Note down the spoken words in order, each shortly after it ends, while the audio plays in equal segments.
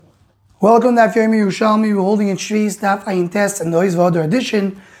Welcome to Yerushalmi. We're holding in Sheviis Daf Ayin Tes and Nois V'Adar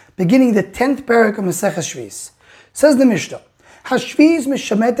edition, beginning the 10th parak of Maseches Sheviis. Says the Mishnah, HaSheviis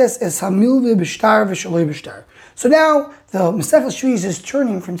Mishametes es Hamilve B'Shtar V'Shaloi B'Shtar. So now the Maseches Sheviis is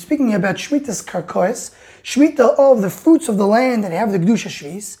turning from speaking about Shmitas Karkois, Shmita of the fruits of the land that have the Kedusha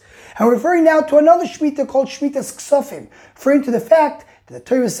Sheviis, and we're referring now to another Shmita called Shmitas Ksofim, referring to the fact that the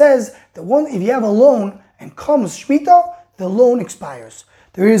Torah says that if you have a loan and comes Shmita, the loan expires.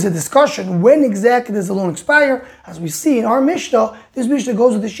 There is a discussion when exactly does the loan expire. As we see in our Mishnah, this Mishnah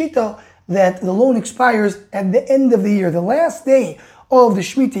goes with the Shita that the loan expires at the end of the year. The last day of the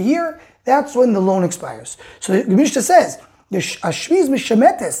Shemitah year, that's when the loan expires. So the Mishnah says, the Sheviis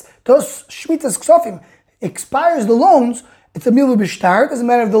Mishametes, those Shmitas Ksofim, expires the loans. It's a milva b'shtar. It doesn't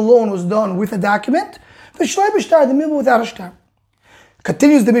matter if the loan was done with a document. The shloi b'shtar, the milva without a shtar.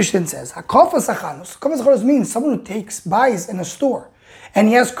 Continues the Mishnah and says, HaKofas Achanus. Kofas Achanus means someone who buys in a store, and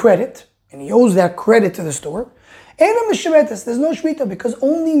he has credit, and he owes that credit to the store. And there's no Shemitah because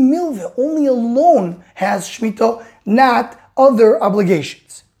only milva, only a loan has Shemitah, not other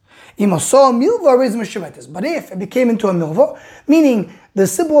obligations. But if it became into a milva, meaning the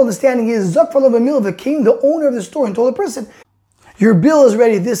simple understanding is Zakfal of a milva came the owner of the store and told the person, your bill is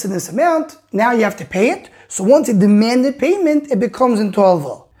ready this and this amount, now you have to pay it. So once it demanded payment, it becomes into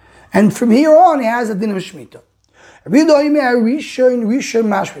alva. And from here on, it has a din of Shemitah. Rida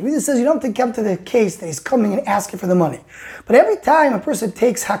says you don't have to come to the case that he's coming and asking for the money. But every time a person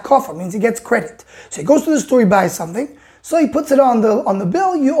takes hakofa, means he gets credit. So he goes to the store, he buys something, so he puts it on the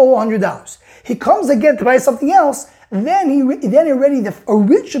bill, you owe $100. He comes again to buy something else, then already the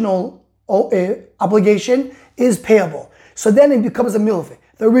original obligation is payable. So then it becomes a milveh,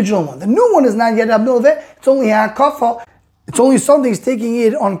 the original one. The new one is not yet a milveh, it's only hakofa, it's only something he's taking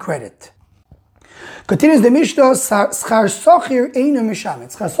it on credit. Continues the Mishnah, Schar Sochir Einu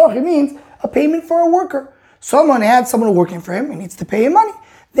Mishamet. Schar Sochir means a payment for a worker. Someone working for him, he needs to pay him money.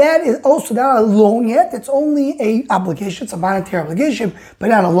 That is also not a loan yet, it's only an obligation, it's a monetary obligation, but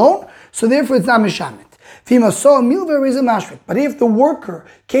not a loan, so therefore it's not Mishamet. But if the worker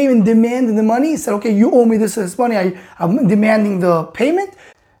came and demanded the money, he said, okay, you owe me this money, I'm demanding the payment,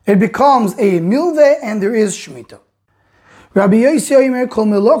 it becomes a milveh and there is Shemitah. Rabbi Yossi Omer kol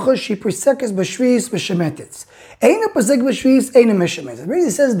melocha she persekes b'shviis b'shemetetz. Eina persek b'shviis, eina meshemetetz. It really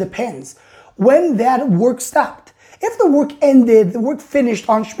says it depends when that work stopped. If the work ended, the work finished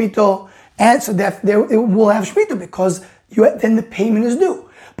on Shemitah, and so that it will have Shemitah because then the payment is due.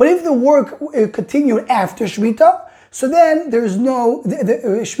 But if the work continued after Shemitah, so then there's no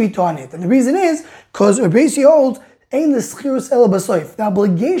Shemitah on it. And the reason is because Rabbi Yossi holds ein l'schirus ela b'soif. The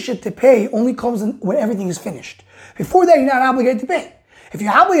obligation to pay only comes when everything is finished. Before that, you're not obligated to pay. If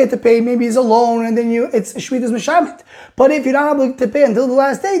you're obligated to pay, maybe it's a loan and then it's Shmitas Mishamet. But if you're not obligated to pay until the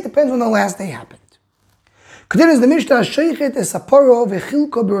last day, it depends when the last day happened. Continues the Mishnah, Sheichet es Saporo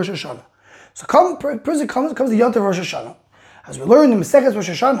v'chilko b'Rosh Hashanah. So person comes the Yom Tov Rosh Hashanah. As we learned in Maseches Rosh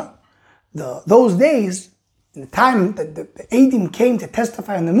Hashanah, those days, in the time that the Eidim came to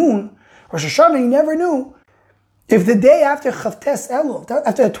testify on the moon, Rosh Hashanah, you never knew if the day after Chavtes Elul,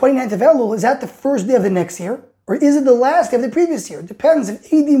 after the 29th of Elul, is that the first day of the next year? Or is it the last day of the previous year? It depends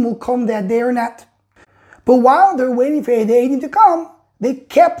if Eidim will come that day or not. But while they're waiting for the Eidim to come, they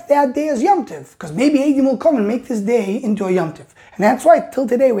kept that day as Yom Tov, because maybe Eidim will come and make this day into a Yom Tov. And that's why till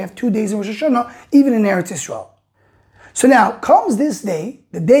today we have 2 days in Rosh Hashanah, even in Eretz Yisrael. So now comes this day,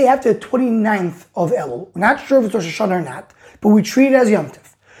 the day after the 29th of Elul. We're not sure if it's Rosh Hashanah or not, but we treat it as Yom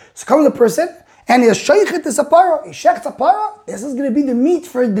Tov. So comes the person, and he has Sheichet the Sapara, he shechs Sapara. This is going to be the meat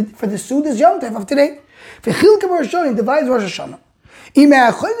for the Sudas Yom Tov of today. He divides Rosh Hashanah. If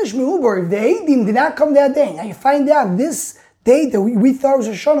the Eidim did not come that day, now you find out this day that we thought was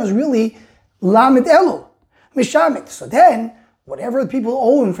Rosh Hashanah is really Lamed Elul, Mishamet. So then, whatever the people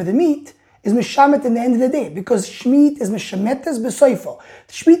owe him for the meat is Mishamet in the end of the day, because Shmit is Mishametes b'Soifo.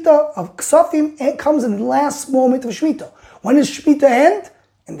 The Shemitah of Ksofim comes in the last moment of Shemitah. When does Shemitah end?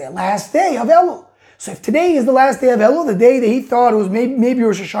 In the last day of Elul. So if today is the last day of Elul, the day that he thought it was maybe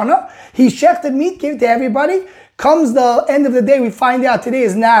Rosh Hashanah, he shechted meat, gave it to everybody. Comes the end of the day, we find out today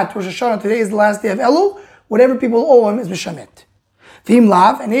is not Rosh Hashanah, today is the last day of Elul. Whatever people owe him is Mishamet. V'im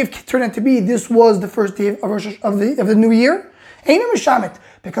lav, and if it turned out to be this was the first day of the new year, ain't a Mishamet.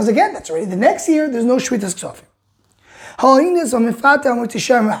 Because again, that's already the next year, there's no Shvitas Ksofim. Ha'inez amifata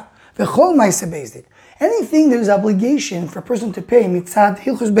amutishemra v'chol ma'aseh beis din. Anything there is obligation for a person to pay mitzad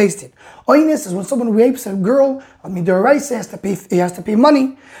hilchus beis din. Oines is when someone rapes a girl, midoraisa he has to pay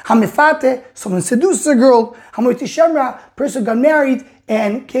money. Hamifate, someone seduces a girl. Hamutishemra, person got married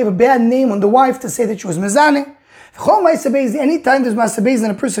and gave a bad name on the wife to say that she was mezaneh. Anytime there's Ma'aseh Beis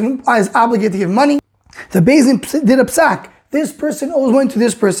Din, a person who is obligated to give money, the Beis Din did a psak. This person owes money to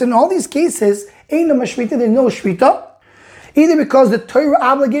this person. In all these cases, there's no shmita. Either because the Torah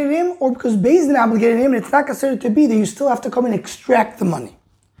obligated him or because Beis Din obligated him, and it's not considered to be that you still have to come and extract the money.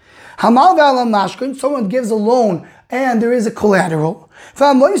 Hamal v'alam mashkin, someone gives a loan and there is a collateral.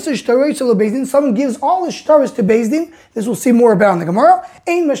 Someone gives all his shtaros to Beis Din. This we'll see more about in the Gemara.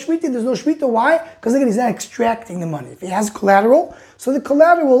 Ein mashmita, there's no shmita. Why? Because again, he's not extracting the money. If he has collateral, so the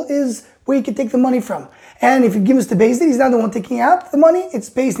collateral is where you can take the money from. And if he gives to Beis Din, he's not the one taking out the money, it's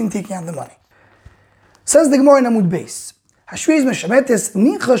Beis Din taking out the money. Says the Gemara in Amud Beis.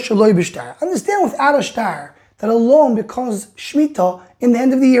 Understand without a shtar that a loan becomes shmita in the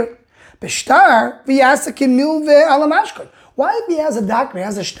end of the year. Why if he has a document, he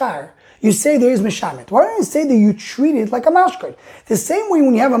has a shtar, you say there is mishamet? Why don't you say that you treat it like a mashkon? The same way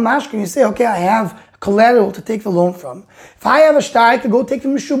when you have a mashkon, you say, okay, I have collateral to take the loan from. If I have a shtar, I could go take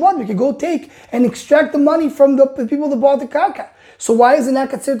from Mishubad. We could go take and extract the money from the people that bought the karka. So why is it not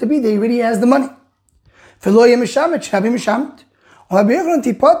considered to be that he already has the money? Veloye mishamet, should have been mishamet.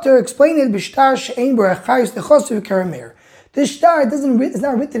 Explain it b'shtar she'ein bo achayus nechosu v'karameir. This shtar it's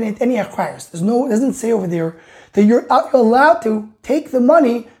not written in any achayus. It doesn't say over there that you're allowed to take the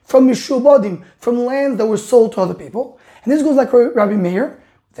money from mishubadim, from lands that were sold to other people. And this goes like Rabbi Meir.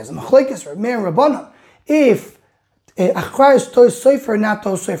 There's a machlekes, Rabbi Meir and Rabbanan. If achayus toz sofer, not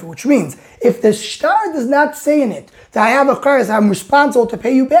toz sofer, which means if the shtar does not say in it that I have achayus, I'm responsible to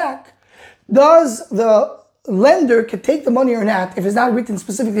pay you back, does the lender can take the money or not if it's not written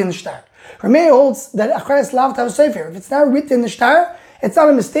specifically in the shtar? Rameh holds that achayus lav to have a sefer. If it's not written in the shtar, it's not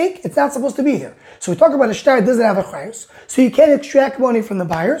a mistake, it's not supposed to be there. So we talk about a shtar that doesn't have achayus, so you can't extract money from the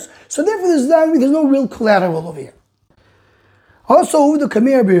buyers, so therefore there's no real collateral over here. Also, the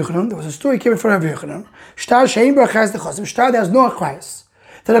Kamir B'Yochanan, there was a story came in front of Yochanan, shtar she'ein bo achayus nechosim, shtar that has no achayus.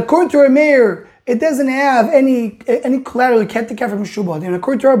 That according to Rameh, it doesn't have any collateral, you can't take out from Shubad, and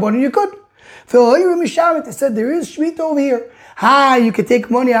according to Rabbanan, you could. It said there is shmita over here. You can take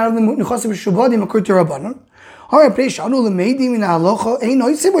money out of the nechosim shubadim according to Rabbanan.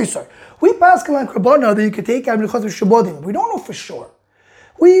 We pass like Rabbanan that you can take out of the nechosim shubadim. We don't know for sure.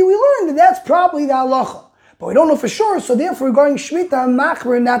 We learned that that's probably the halacha, but we don't know for sure. So therefore, regarding shmita,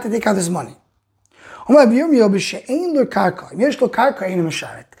 machmer not to take out this money.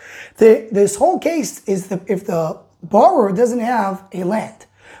 This whole case is if the borrower doesn't have a land.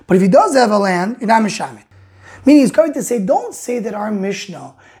 But if he does have a land, you're not mishamet. Meaning he's going to say, don't say that our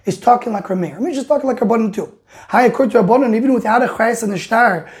Mishnah is talking like Rameh. Our Mishnah is talking like Rabbanan too. According to Rabbanan, even without a chayes and a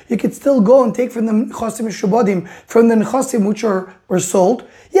shtar, you could still go and take from the nechosim shubadim, from the nechosim which were sold.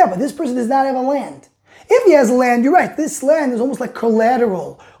 Yeah, but this person does not have a land. If he has a land, you're right. This land is almost like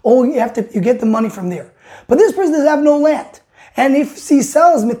collateral. Oh, you get the money from there. But this person does have no land. And if he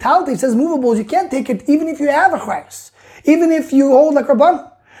sells metalti, he says movables, you can't take it even if you have a chayes, even if you hold like Rabbanan.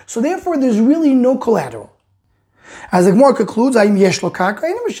 So therefore, there's really no collateral. As the Gemara concludes,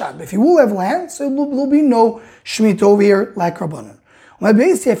 if you will have land, so there will be no shmita over here like Rabbanan.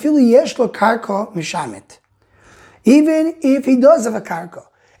 Even if he does have a karka,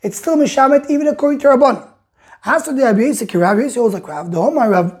 it's still mishamet even according to Rabbanan. If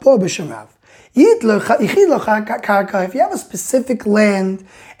you have a specific land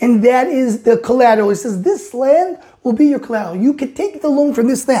and that is the collateral, it says this land will be your collateral. You can take the loan from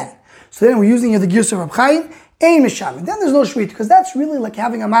this land. So then we're using the Giyus of Reb Chaim, ein mishamet. Then there's no shmita because that's really like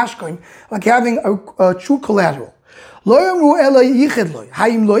having a mashkoin, like having a true collateral. Lo yomru ela yichid lo,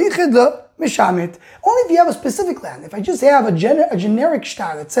 hayim lo yichid lo mishamet. Only if you have a specific land. If I just have a generic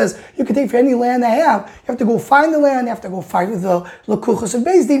shtar that says you can take for any land I have, you have to go find the land, you have to go fight with the lakuchos of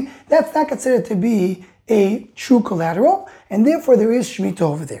Beis Din. That's not considered to be a true collateral, and therefore there is shmita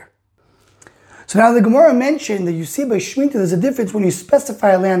over there. So now the Gemara mentioned that you see by shmita there's a difference when you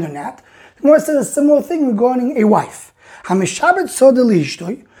specify a land or not. The Gemara says a similar thing regarding a wife. A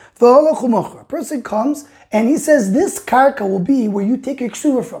person comes and he says this karka will be where you take your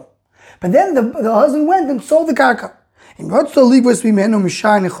ksuva from. But then the husband went and sold the karka.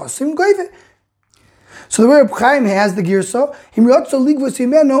 So the way Reb Chaim has the girsa,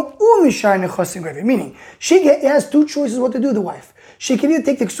 meaning she has two choices what to do, the wife. She can either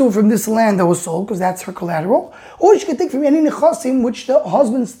take the ksuva from this land that was sold, because that's her collateral, or she can take from any nechasim which the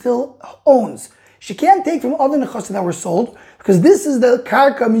husband still owns. She can't take from other nechasim that were sold, because this is the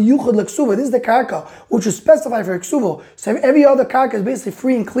karka miyuchad l'ksuva. This is the karka which is specified for ksuva. So every other karka is basically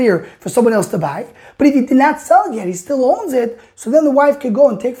free and clear for someone else to buy. But if he did not sell it yet, he still owns it. So then the wife could go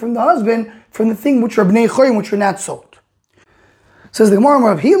and take from the husband from the thing which are bnei choyim, which were not sold. Says the Gemara,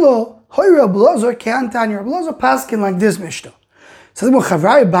 Rav Hilo Hoyra Blazer can't on your Blazer paskin like this Mishnah. Says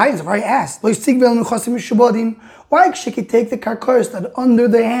Chavrai asked, why she could take the karkos that under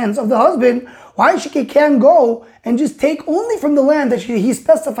the hands of the husband? Why she can go and just take only from the land that he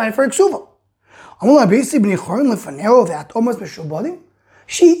specified for Ksuva? There's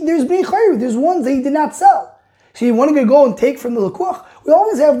bnei chayru, there's ones that he did not sell. So you want to go and take from the lekuach. We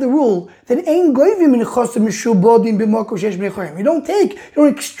always have the rule that ain't goyvim in chosim mishubodim b'makom sheyesh bnei chayru. You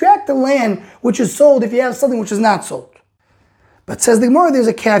don't extract the land which is sold if you have something which is not sold. But says the Gemara, there's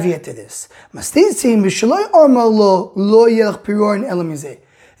a caveat to this. The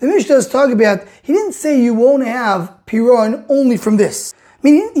Mishnah is talking about, he didn't say you won't have piron only from this. I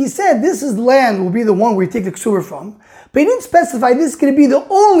mean, he said this is land will be the one where you take the ksura from, but he didn't specify this is going to be the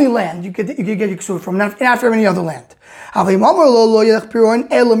only land you could get your ksura from, not from any other land. He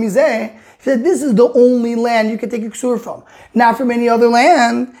said this is the only land you can take your ksura from, not from any other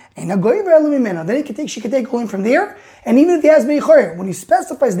land. Then she can take only from there. And even if he has bnei, when he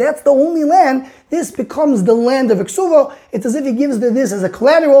specifies that's the only land, this becomes the land of Ksuva. It's as if he gives this as a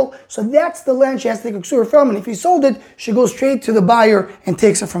collateral, so that's the land she has to take Ksuva from, and if he sold it, she goes straight to the buyer and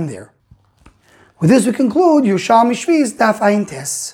takes it from there. With this we conclude Yerushalmi Sheviis Daf Ayin Tes.